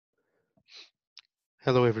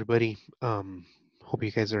Hello, everybody. Hope you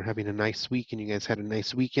guys are having a nice week and you guys had a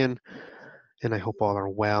nice weekend. And I hope all are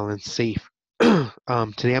well and safe. Today,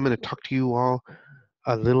 I'm going to talk to you all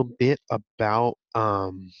a little bit about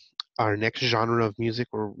our next genre of music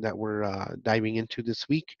that we're diving into this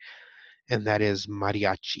week, and that is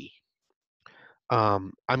mariachi.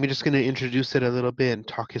 I'm just going to introduce it a little bit and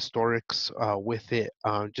talk historics with it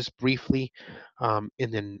just briefly, and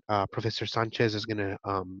then Professor Sanchez is going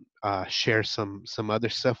to share some other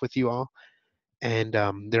stuff with you all. And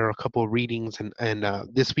there are a couple of readings, and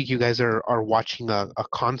this week you guys are watching a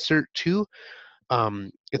concert too.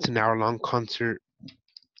 It's an hour long concert.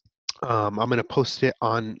 I'm going to post it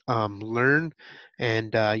on Learn,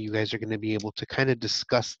 and you guys are going to be able to kind of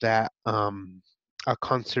discuss that a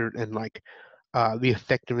concert and like the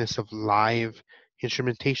effectiveness of live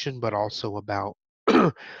instrumentation, but also about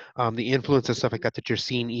the influence and stuff like that that you're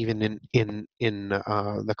seeing even in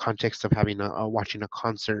the context of having a watching a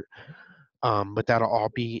concert. But that'll all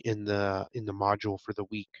be in the module for the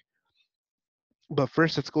week. But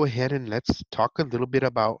first, let's go ahead and let's talk a little bit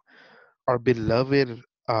about our beloved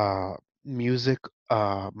music,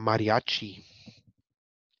 mariachi.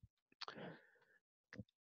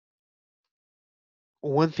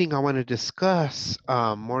 One thing I want to discuss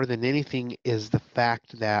more than anything is the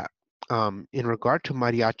fact that, in regard to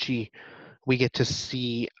mariachi, we get to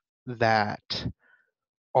see that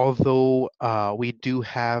although we do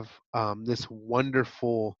have this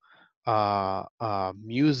wonderful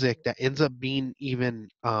music that ends up being even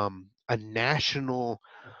a national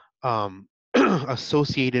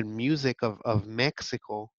associated music of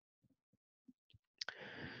Mexico,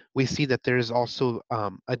 we see that there's also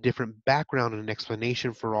a different background and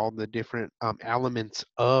explanation for all the different elements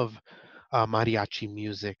of mariachi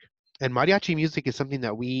music. And mariachi music is something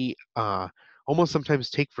that we almost sometimes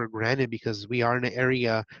take for granted because we are in an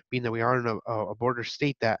area, being that we are in a border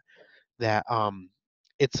state, that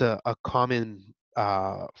it's a common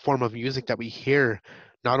form of music that we hear,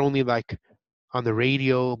 not only like on the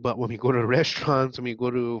radio, but when we go to restaurants, when we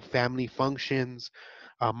go to family functions,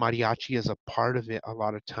 mariachi is a part of it a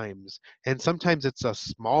lot of times. And sometimes it's a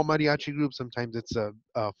small mariachi group, sometimes it's a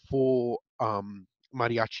full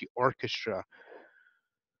mariachi orchestra.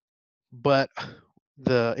 But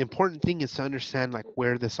the important thing is to understand like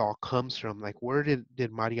where this all comes from, like where did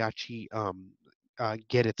mariachi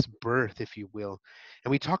get its birth, if you will.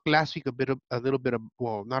 And we talked last week a little bit of,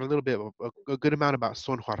 well, not a little bit, a good amount about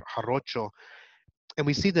jarocho, and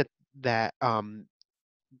we see that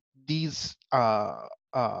these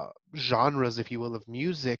genres, if you will, of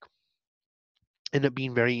music end up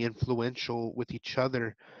being very influential with each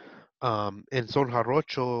other. And son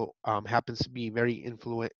jarocho happens to be is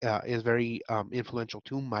very influential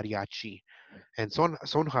to mariachi. And son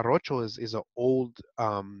jarocho is an old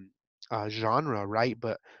genre, right?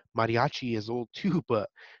 But mariachi is old too, but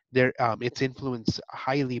it's influenced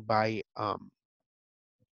highly by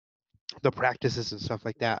the practices and stuff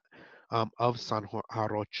like that of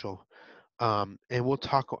jarocho. And we'll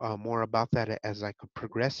talk more about that as I could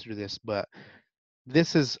progress through this. But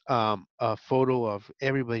this is a photo of,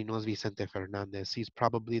 everybody knows Vicente Fernandez. He's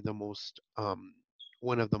probably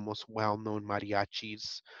one of the most well-known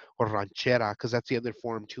mariachis, or ranchera, because that's the other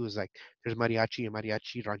form too. Is like there's mariachi and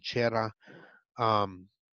mariachi ranchera um,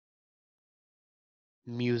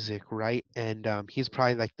 music, right? And he's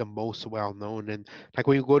probably like the most well-known. And like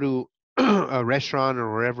when you go to a restaurant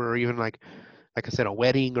or wherever, or even like I said, a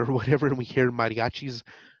wedding or whatever, and we hear mariachis,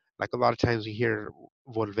 like a lot of times we hear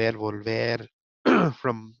Volver, Volver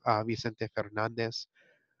from Vicente Fernandez.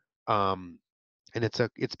 Um, and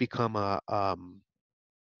it's become a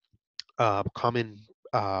common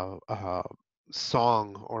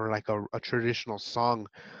song, or like a traditional song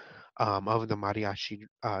of the mariachi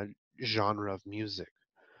genre of music.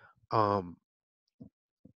 Um,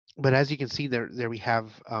 but as you can see there we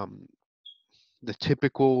have the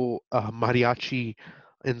typical mariachi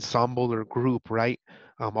ensemble or group, right?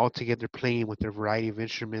 All together playing with their variety of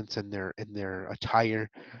instruments and their attire.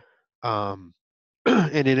 Um,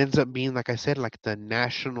 and it ends up being, like I said, like the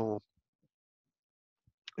national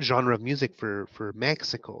genre of music for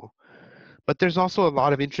Mexico. But there's also a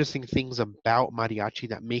lot of interesting things about mariachi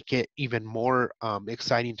that make it even more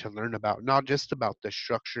exciting to learn about, not just about the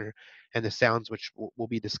structure and the sounds, which we'll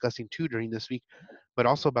be discussing too during this week, but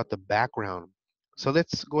also about the background. So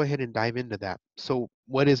let's go ahead and dive into that. So,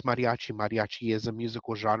 what is mariachi? Mariachi is a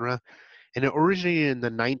musical genre, and it originated in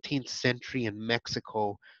the 19th century in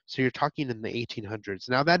Mexico. So, you're talking in the 1800s.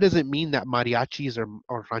 Now, that doesn't mean that mariachis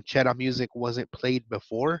or ranchera music wasn't played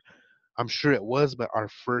before. I'm sure it was, but our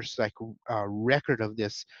first like record of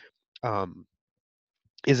this um,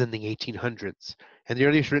 is in the 1800s, and the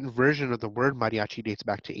earliest written version of the word mariachi dates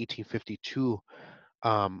back to 1852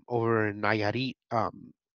 over in Nayarit,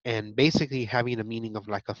 and basically having a meaning of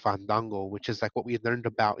like a fandango, which is like what we learned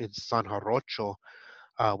about in San Jarocho,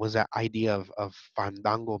 was that idea of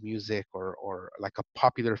fandango music, or like a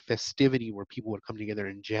popular festivity where people would come together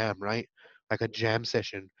and jam, right? Like a jam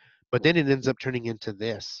session. But then it ends up turning into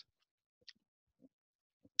this.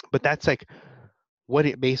 But that's like what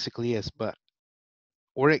it basically is. But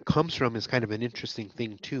where it comes from is kind of an interesting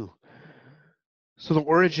thing too. So the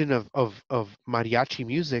origin of mariachi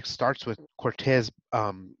music starts with Cortez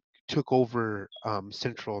took over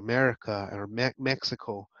Central America or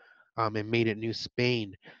Mexico, and made it New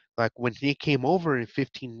Spain. Like when he came over in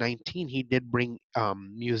 1519, he did bring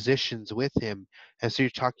musicians with him, and so you're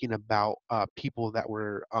talking about people that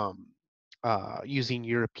were using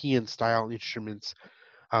European style instruments,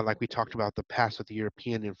 like we talked about the past with the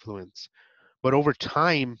European influence. But over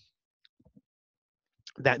time,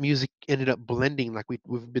 that music ended up blending, like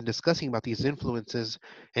we've been discussing about these influences,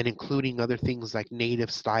 and including other things like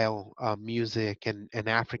native style music, and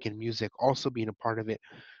African music also being a part of it,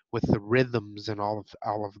 with the rhythms and all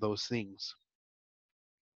of those things.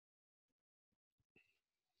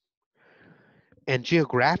 And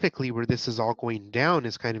geographically, where this is all going down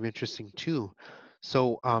is kind of interesting too.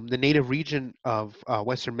 So the native region of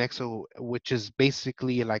Western Mexico, which is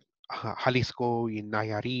basically like Jalisco y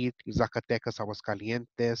Nayarit, Zacatecas,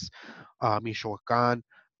 Aguascalientes, Michoacan,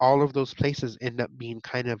 all of those places end up being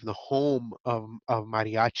kind of the home of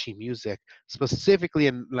mariachi music, specifically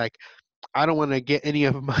in like, I don't want to get any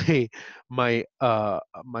of my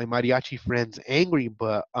mariachi friends angry,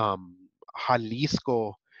 but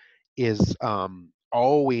Jalisco is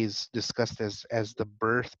always discussed as the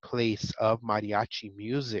birthplace of mariachi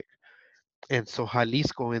music, and so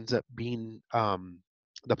Jalisco ends up being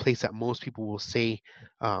the place that most people will say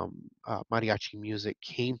mariachi music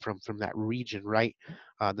came from that region, right?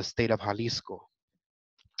 The state of Jalisco.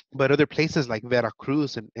 But other places like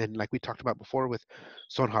Veracruz, and like we talked about before with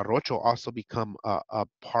Son Jarocho, also become a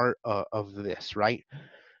part of this, right?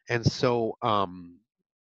 And so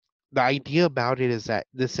the idea about it is that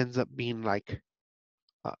this ends up being like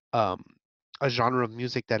uh, um, a genre of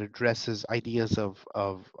music that addresses ideas of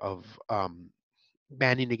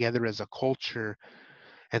banding together as a culture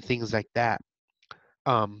and things like that.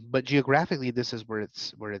 But geographically, this is where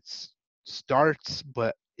it's starts,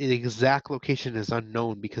 but the exact location is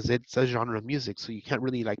unknown because it's a genre of music, so you can't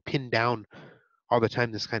really like pin down all the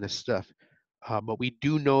time this kind of stuff. But we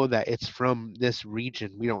do know that it's from this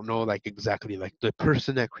region. We don't know like exactly like the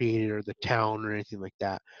person that created it or the town or anything like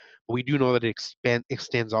that. But we do know that it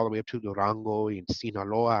extends all the way up to Durango and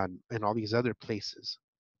Sinaloa and all these other places.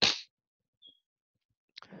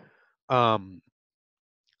 Um,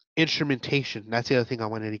 Instrumentation. That's the other thing I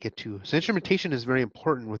wanted to get to. So instrumentation is very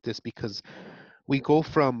important with this because we go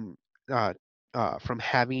uh, from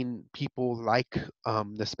having people like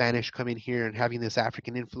the Spanish come in here and having this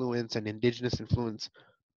African influence and indigenous influence,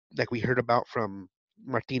 like we heard about from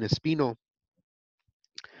Martin Espino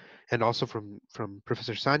and also from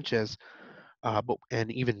Professor Sanchez, but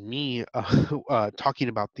and even me talking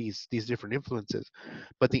about these different influences.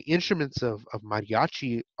 But the instruments of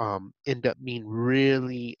mariachi end up being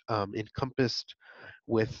really encompassed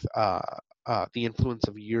with the influence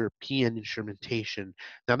of European instrumentation.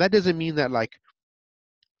 Now that doesn't mean that like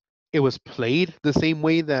it was played the same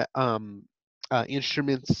way that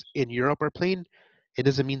instruments in Europe are played. It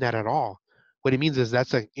doesn't mean that at all. What it means is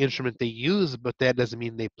that's an instrument they use, but that doesn't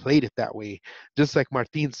mean they played it that way. Just like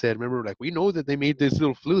Martin said, remember, like we know that they made these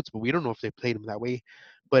little flutes, but we don't know if they played them that way.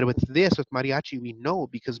 But with this, with mariachi, we know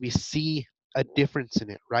because we see a difference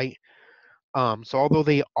in it, right? So although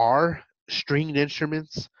they are stringed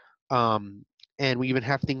instruments, um, and we even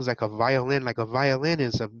have things like a violin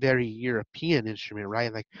is a very European instrument,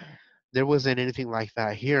 right? Like there wasn't anything like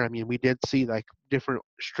that here. I mean, we did see like different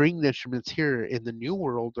stringed instruments here in the New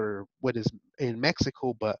World or what is in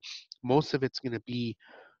Mexico, but most of it's going to be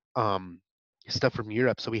um, stuff from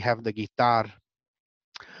Europe. So we have the guitar,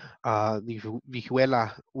 the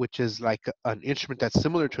vihuela, which is like an instrument that's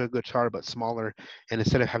similar to a guitar but smaller, and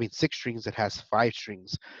instead of having 6 strings, it has 5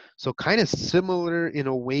 strings. So kind of similar in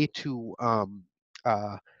a way to uh,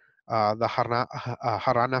 the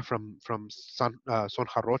jarana from Son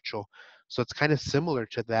Jarocho. So it's kind of similar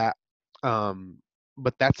to that. Um,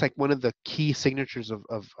 but that's like one of the key signatures of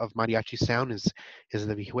mariachi sound is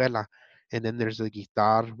the vihuela, and then there's the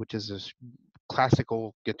guitar, which is a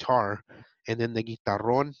classical guitar, and then the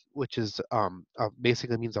guitarrón, which is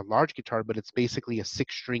basically means a large guitar, but it's basically a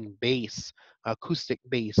 6 string bass, acoustic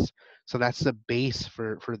bass. So that's the bass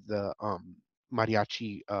for the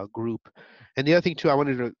mariachi group. And the other thing too, I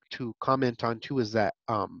wanted to comment on too is that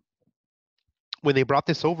when they brought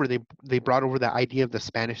this over, they brought over the idea of the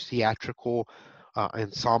Spanish theatrical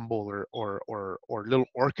ensemble or little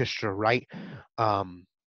orchestra, right? Um,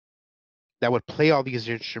 that would play all these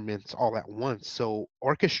instruments all at once. So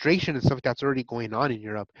orchestration and stuff like that's already going on in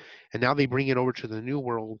Europe, and now they bring it over to the New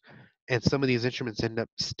World, and some of these instruments end up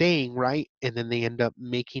staying, right, and then they end up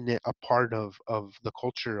making it a part of the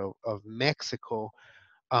culture of Mexico.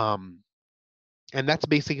 Um, and that's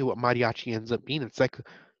basically what mariachi ends up being. It's like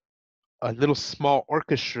a little small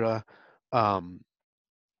orchestra um,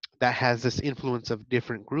 that has this influence of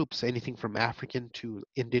different groups, anything from African to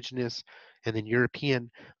indigenous, and then European.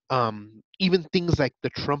 Even things like the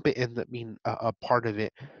trumpet ends up being a part of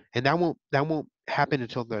it, and that won't happen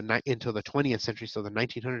until until the 20th century. So the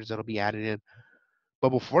 1900s that'll be added in. But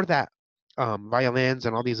before that, violins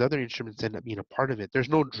and all these other instruments end up being a part of it. There's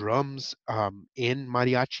no drums in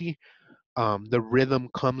mariachi. The rhythm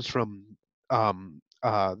comes from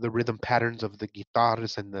the rhythm patterns of the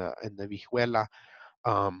guitars and the vihuela.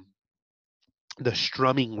 Um, the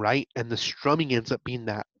strumming, right? And the strumming ends up being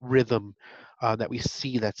that rhythm that we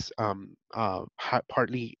see that's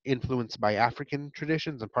partly influenced by African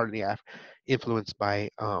traditions and partly influenced by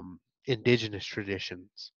indigenous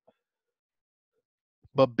traditions.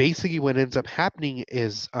 But basically, what ends up happening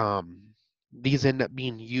is these end up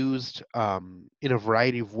being used in a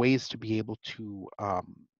variety of ways to be able to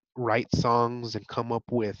write songs and come up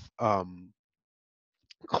with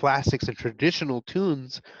classics and traditional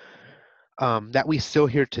tunes that we still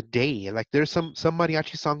hear today. Like there's some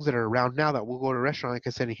mariachi songs that are around now that we'll go to a restaurant, like I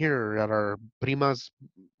said here, at our prima's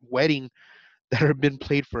wedding that have been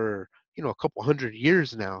played for a couple hundred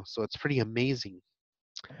years now. So it's pretty amazing.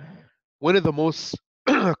 One of the most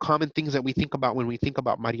common things that we think about when we think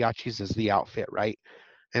about mariachis is the outfit, right?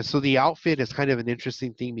 And so the outfit is kind of an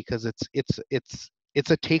interesting thing because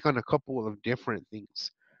it's a take on a couple of different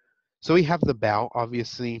things. So we have the bow,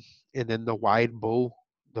 obviously, and then the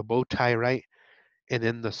bow tie, right? And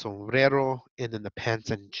then the sombrero, and then the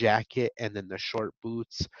pants and jacket, and then the short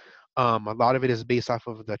boots. A lot of it is based off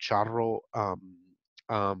of the charro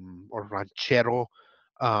or ranchero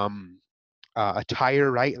um,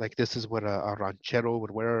 attire, right? Like this is what a ranchero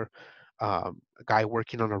would wear, a guy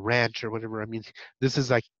working on a ranch or whatever. I mean, this is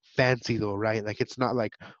like fancy though, right? Like it's not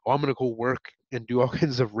like, oh, I'm gonna go work and do all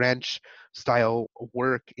kinds of ranch style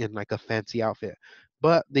work in like a fancy outfit.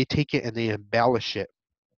 But they take it and they embellish it.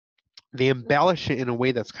 They embellish it in a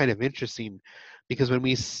way that's kind of interesting because when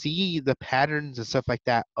we see the patterns and stuff like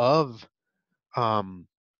that of um,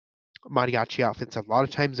 mariachi outfits, a lot of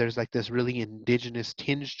times there's like this really indigenous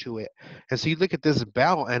tinge to it. And so you look at this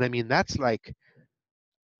belt, and I mean, that's like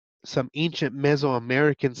some ancient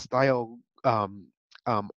Mesoamerican style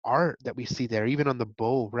art that we see there, even on the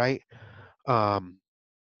bow, right? Um,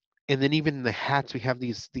 and then even in the hats, we have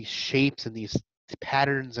these shapes and these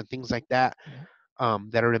patterns and things like that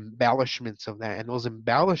are embellishments of that. And those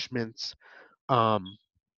embellishments um,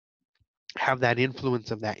 have that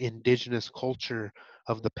influence of that indigenous culture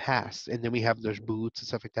of the past. And then we have those boots and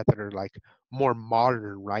stuff like that that are like more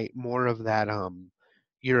modern, right? More of that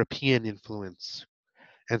European influence.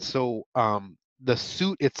 And so the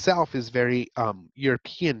suit itself is very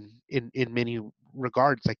European in many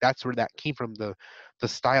regards. Like that's where that came from. The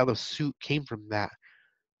style of suit came from that.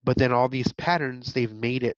 But then all these patterns, they've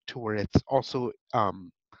made it to where it's also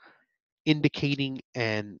indicating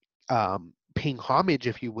and paying homage,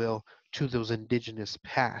 if you will, to those indigenous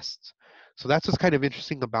pasts. So that's what's kind of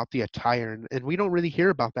interesting about the attire, and we don't really hear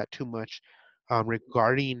about that too much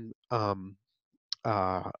regarding uh,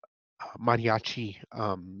 mariachi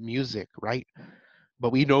music, right?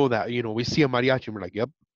 But we know that we see a mariachi and we're like, yep,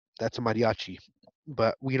 that's a mariachi.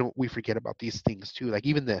 But we forget about these things too. Like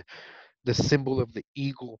even the symbol of the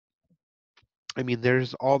eagle. I mean,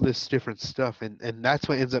 there's all this different stuff, and that's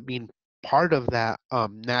what ends up being part of that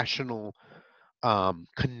national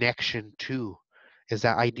connection too, is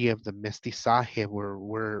that idea of the mestizaje, where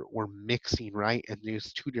we're mixing, right? And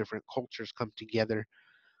these two different cultures come together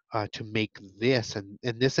to make this, and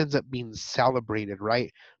this ends up being celebrated,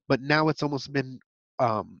 right? But now it's almost been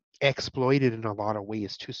exploited in a lot of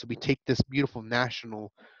ways too. So we take this beautiful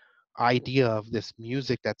national idea of this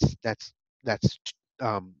music that's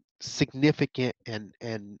significant and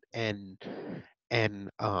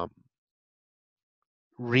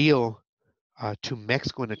real to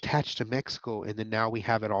Mexico and attached to Mexico, and then now we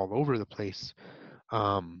have it all over the place.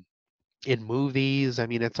 Um, in movies, I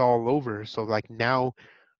mean, it's all over. So like now,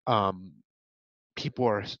 um, people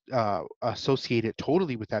are associated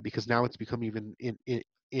totally with that because now it's become even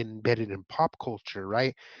embedded in pop culture,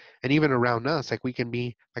 right? And even around us, like we can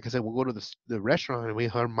be, like I said, we'll go to the restaurant and we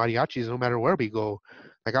hear mariachis no matter where we go.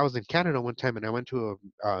 Like I was in Canada one time and I went to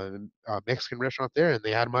a Mexican restaurant there and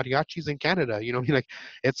they had mariachis in Canada. You know, like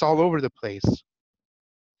it's all over the place.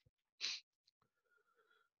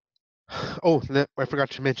 Oh, I forgot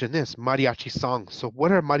to mention this mariachi songs. So,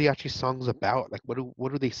 what are mariachi songs about? Like, what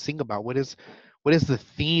do they sing about? What is the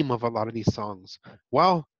theme of a lot of these songs?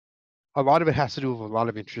 Well, a lot of it has to do with a lot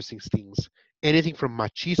of interesting things. Anything from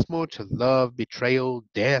machismo to love, betrayal,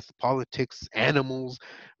 death, politics, animals,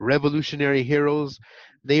 revolutionary heroes.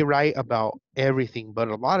 They write about everything, but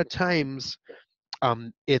a lot of times,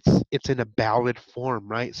 it's in a ballad form,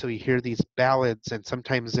 right? So you hear these ballads, and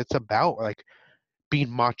sometimes it's about like being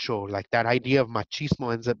macho. Like that idea of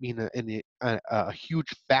machismo ends up being a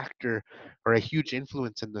huge factor or a huge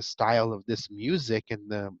influence in the style of this music and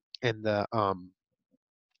the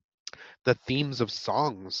themes of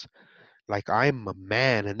songs. Like I'm a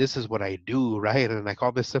man and this is what I do, right? And like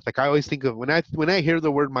all this stuff. Like I always think of when I hear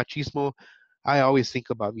the word machismo, I always think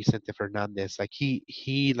about Vicente Fernandez. Like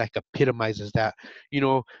he like epitomizes that, you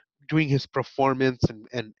know, doing his performance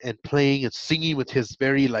and playing and singing with his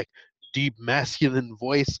very like deep masculine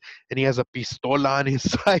voice, and he has a pistola on his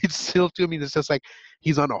side still to me. It's just like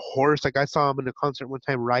he's on a horse. Like I saw him in a concert one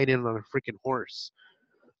time riding on a freaking horse.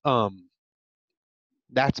 Um,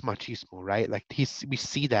 that's machismo, right? Like we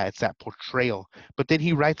see that it's that portrayal. But then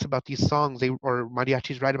he writes about these songs. Or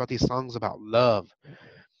mariachis write about these songs about love,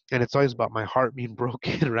 and it's always about my heart being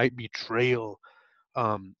broken, right? Betrayal,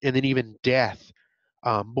 and then even death.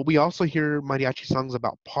 But we also hear mariachi songs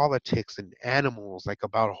about politics and animals, like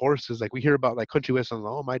about horses. Like we hear about like country western,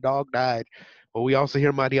 oh my dog died. But we also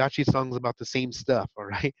hear mariachi songs about the same stuff, all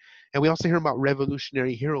right? And we also hear about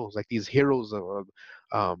revolutionary heroes, like these heroes of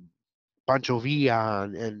um, Pancho Villa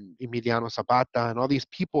and Emiliano Zapata, and all these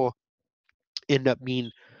people end up being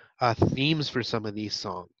themes for some of these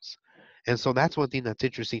songs. And so that's one thing that's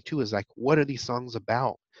interesting too is like, what are these songs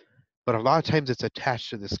about? But a lot of times it's attached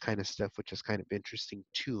to this kind of stuff, which is kind of interesting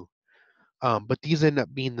too. But these end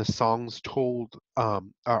up being the songs told are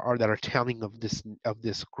that are telling of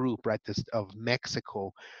this group, right? This of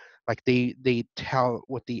Mexico. Like they tell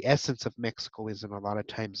what the essence of Mexico is, in a lot of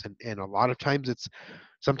times, and a lot of times it's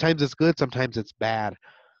sometimes it's good, sometimes it's bad.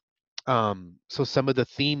 So some of the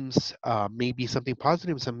themes may be something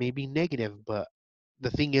positive, some may be negative, but the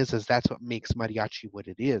thing is that's what makes mariachi what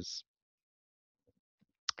it is.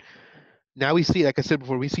 Now we see, like I said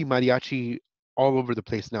before, we see mariachi all over the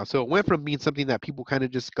place now. So it went from being something that people kind of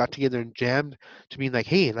just got together and jammed to being like,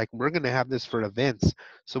 hey, like we're gonna have this for events.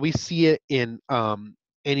 So we see it in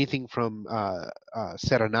anything from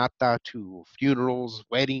serenata to funerals,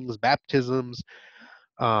 weddings, baptisms,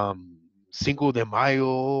 Cinco de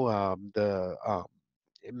Mayo, the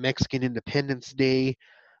Mexican Independence Day.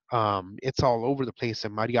 It's all over the place,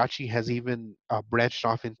 and mariachi has even branched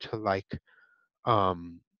off into like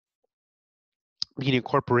um, being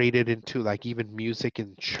incorporated into like even music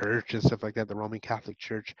in church and stuff like that, the Roman Catholic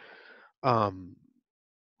Church. Um,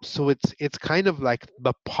 so it's kind of like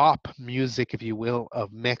the pop music, if you will,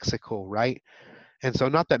 of Mexico, right? And so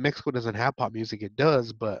not that Mexico doesn't have pop music, it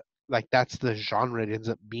does, but like that's the genre it ends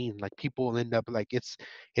up being. Like people end up like it's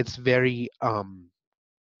very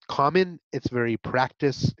common, it's very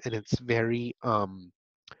practiced, and it's very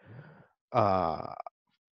uh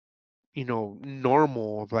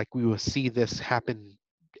normal. Like we will see this happen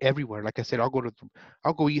everywhere. Like I said, I'll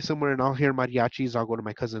go eat somewhere and I'll hear mariachis. I'll go to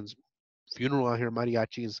my cousin's funeral, I'll hear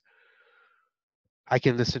mariachis. I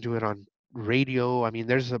can listen to it on radio. I mean,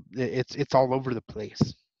 it's all over the place.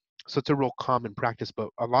 So it's a real common practice, but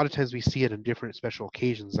a lot of times we see it in different special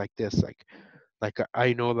occasions like this. Like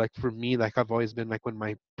I know, like for me, like I've always been like when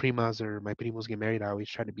my primas or my primos get married, I always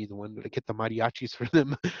try to be the one to get the mariachis for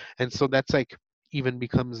them, and so that's like even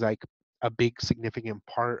becomes like a big significant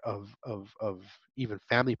part of even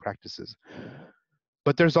family practices.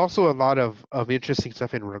 But there's also a lot of interesting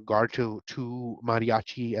stuff in regard to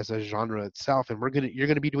mariachi as a genre itself, and you're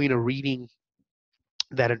gonna be doing a reading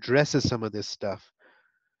that addresses some of this stuff.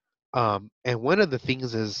 And one of the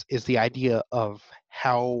things is the idea of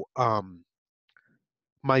how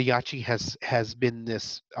mariachi has been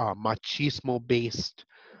this machismo based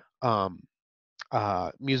um,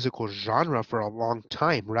 musical genre for a long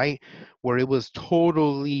time, right? Where it was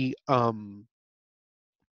totally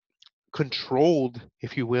controlled,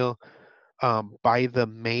 if you will, by the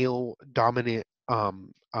male dominant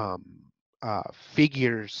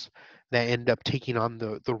figures that end up taking on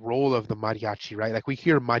the role of the mariachi, right? Like we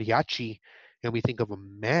hear mariachi and we think of a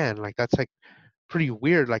man, like that's like pretty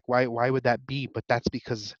weird. Like why would that be? But that's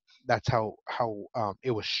because that's how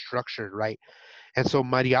it was structured, right? And so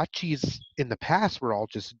mariachis in the past were all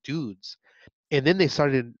just dudes, and then they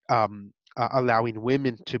started allowing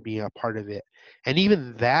women to be a part of it, and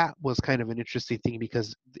even that was kind of an interesting thing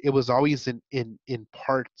because it was always in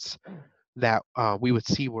parts that we would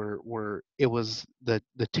see where it was the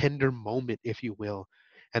tender moment, if you will,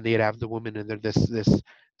 and they'd have the woman and there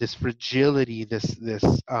this fragility, this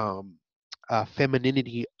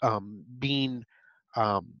femininity being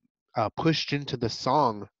um, pushed into the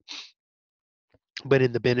song, but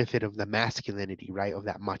in the benefit of the masculinity, right, of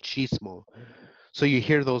that machismo. So you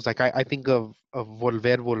hear those, like I think of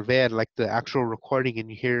Volver Volver, like the actual recording, and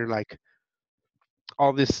you hear like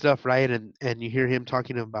all this stuff, right? And you hear him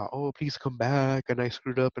talking about, oh, please come back, and I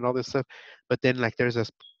screwed up and all this stuff. But then like there's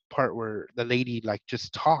this part where the lady like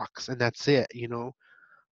just talks and that's it, you know.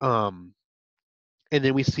 Um, and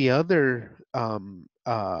then we see other mariachi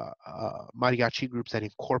groups that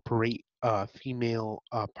incorporate female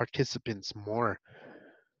participants more,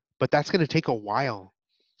 but that's going to take a while.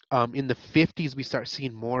 In the 50s, we start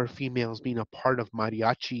seeing more females being a part of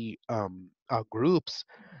mariachi groups,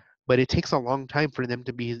 but it takes a long time for them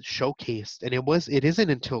to be showcased. And it isn't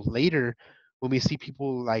until later when we see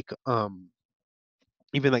people like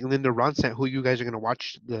even like Linda Ronstadt, who you guys are going to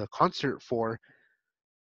watch the concert for,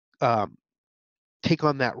 um, take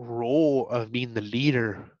on that role of being the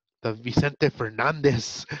leader, the Vicente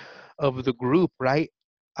Fernandez of the group, right?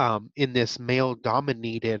 In this male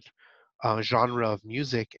dominated genre of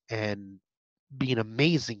music, and being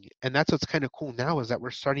amazing. And that's what's kind of cool now, is that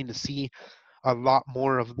we're starting to see a lot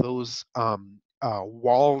more of those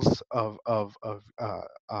walls of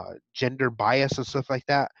gender bias and stuff like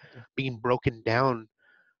that being broken down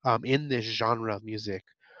in this genre of music.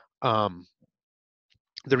 Um,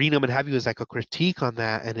 the reading I'm gonna have you is like a critique on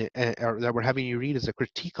that, or that we're having you read is a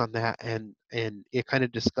critique on that, and it kind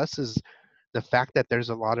of discusses the fact that there's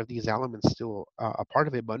a lot of these elements still a part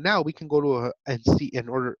of it. But now we can go to and see in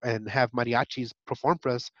order and have mariachis perform for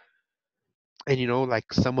us, and you know,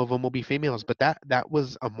 like some of them will be females, but that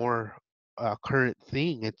was a more current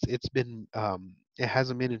thing. It's been it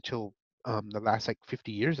hasn't been until the last like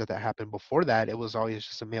 50 years that that happened. Before that, it was always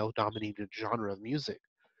just a male dominated genre of music.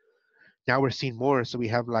 Now we're seeing more, so we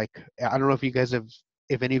have like, I don't know if you guys have,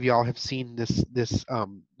 if any of y'all have seen this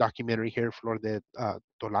documentary here, Flor de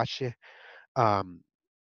Tolache. um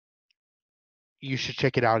you should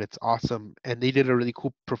check it out, it's awesome, and they did a really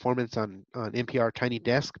cool performance on NPR Tiny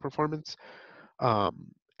Desk performance.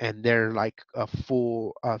 And they're like a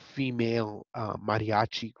full female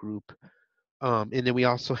mariachi group. And then we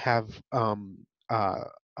also have uh,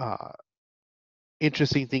 uh,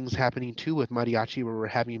 interesting things happening too with mariachi, where we're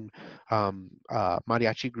having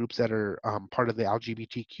mariachi groups that are part of the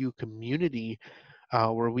LGBTQ community,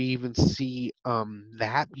 where we even see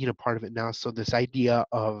that being a part of it now. So this idea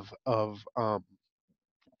of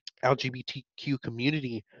LGBTQ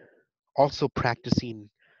community also practicing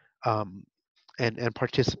um, and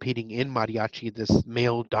participating in mariachi, this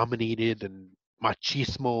male dominated and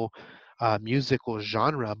machismo musical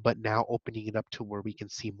genre, but now opening it up to where we can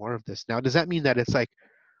see more of this. Now, does that mean that it's like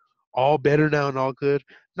all better now and all good?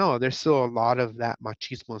 No, there's still a lot of that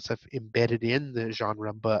machismo stuff embedded in the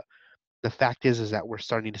genre, but the fact is that we're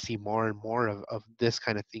starting to see more and more of this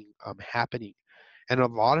kind of thing happening. And a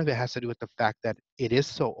lot of it has to do with the fact that it is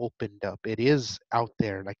so opened up, it is out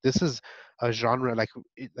there. Like this is a genre, like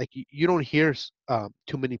you don't hear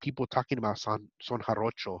too many people talking about son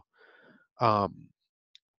jarocho, um,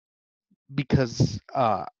 because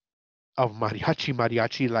of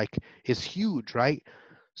mariachi like is huge, right?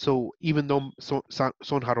 So even though son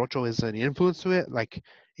jarocho is an influence to it, like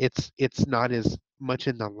it's not as much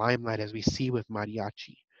in the limelight as we see with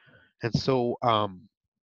mariachi. And so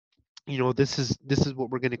you know, this is what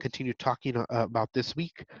we're going to continue talking about this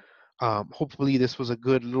week. Hopefully this was a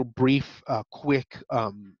good little brief quick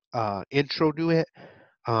intro to it.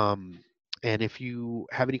 um, and if you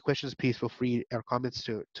have any questions, please feel free, or comments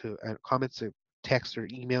to text or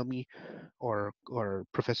email me, or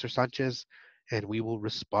Professor Sanchez, and we will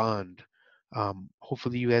respond.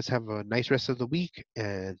 Hopefully you guys have a nice rest of the week,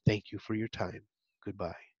 and thank you for your time.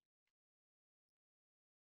 Goodbye.